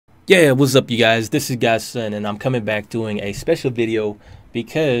Yeah, what's up you guys? This is Godson and I'm coming back doing a special video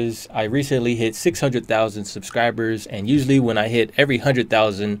because I recently hit 600,000 subscribers, and usually when I hit every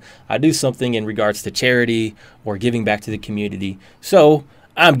 100,000 I do something in regards to charity or giving back to the community. So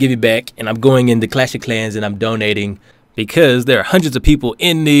I'm giving back and I'm going into Clash of Clans and I'm donating because there are hundreds of people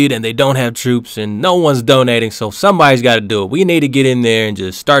in need and they don't have troops and no one's donating, so somebody's got to do it. We need to get in there and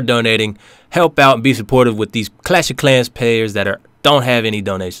just start donating, help out and be supportive with these Clash of Clans players that don't have any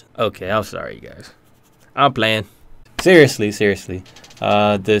donations. Okay, I'm sorry you guys. I'm playing. Seriously.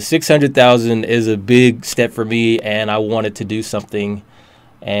 The 600,000 is a big step for me and I wanted to do something.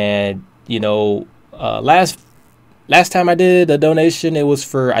 And you know, last time I did a donation, it was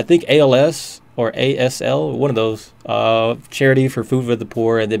for I think ALS or ASL, one of those, charity for food for the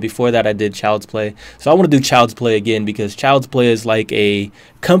poor. And then before that I did Child's Play. So I want to do Child's Play again because Child's Play is like a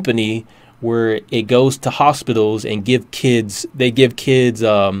company where it goes to hospitals and give kids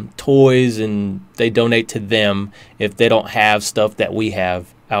toys, and they donate to them if they don't have stuff that we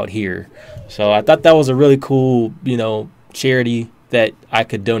have out here. So I thought that was a really cool, you know, charity that I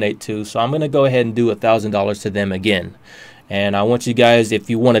could donate to. So I'm gonna go ahead and do $1,000 to them again. And I want you guys, if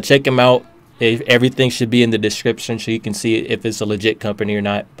you want to check them out, everything should be in the description so you can see if it's a legit company or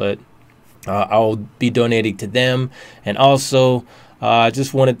not. But I'll be donating to them. And also I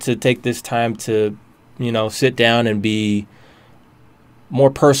just wanted to take this time to, you know, sit down and be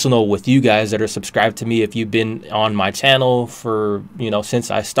more personal with you guys that are subscribed to me. If you've been on my channel for, you know, since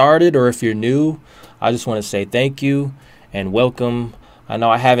I started, or if you're new, I just want to say thank you and welcome. I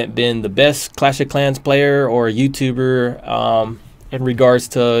know I haven't been the best Clash of Clans player or YouTuber in regards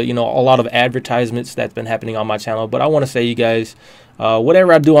to, you know, a lot of advertisements that's been happening on my channel, but I want to say, you guys,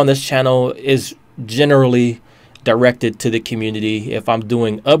 whatever I do on this channel is generally directed to the community. If I'm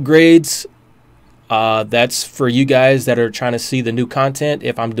doing upgrades, that's for you guys that are trying to see the new content.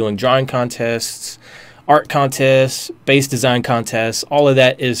 If I'm doing drawing contests, art contests, base design contests, all of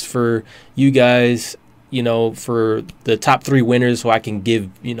that is for you guys, you know, for the top 3 winners, so I can give,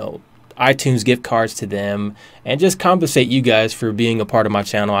 you know, iTunes gift cards to them and just compensate you guys for being a part of my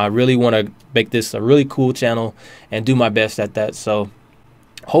channel. I really want to make this a really cool channel and do my best at that. So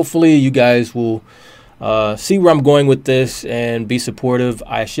hopefully you guys will see where I'm going with this and be supportive.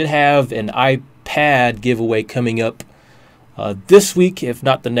 I should have an iPad giveaway coming up this week, if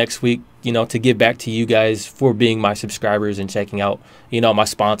not the next week, you know, to give back to you guys for being my subscribers and checking out, you know, my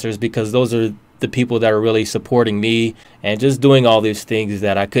sponsors, because those are the people that are really supporting me and just doing all these things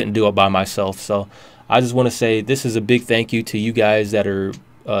that I couldn't do it by myself. So I just want to say this is a big thank you to you guys that are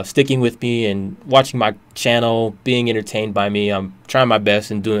sticking with me and watching my channel, being entertained by me. I'm trying my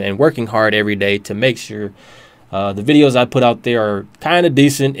best and working hard every day to make sure the videos I put out there are kind of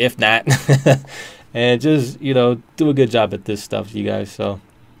decent, if not, and just, you know, do a good job at this stuff, you guys. So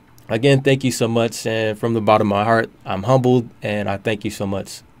again, thank you so much, and from the bottom of my heart, I'm humbled and I thank you so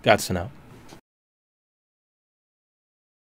much. Godson out.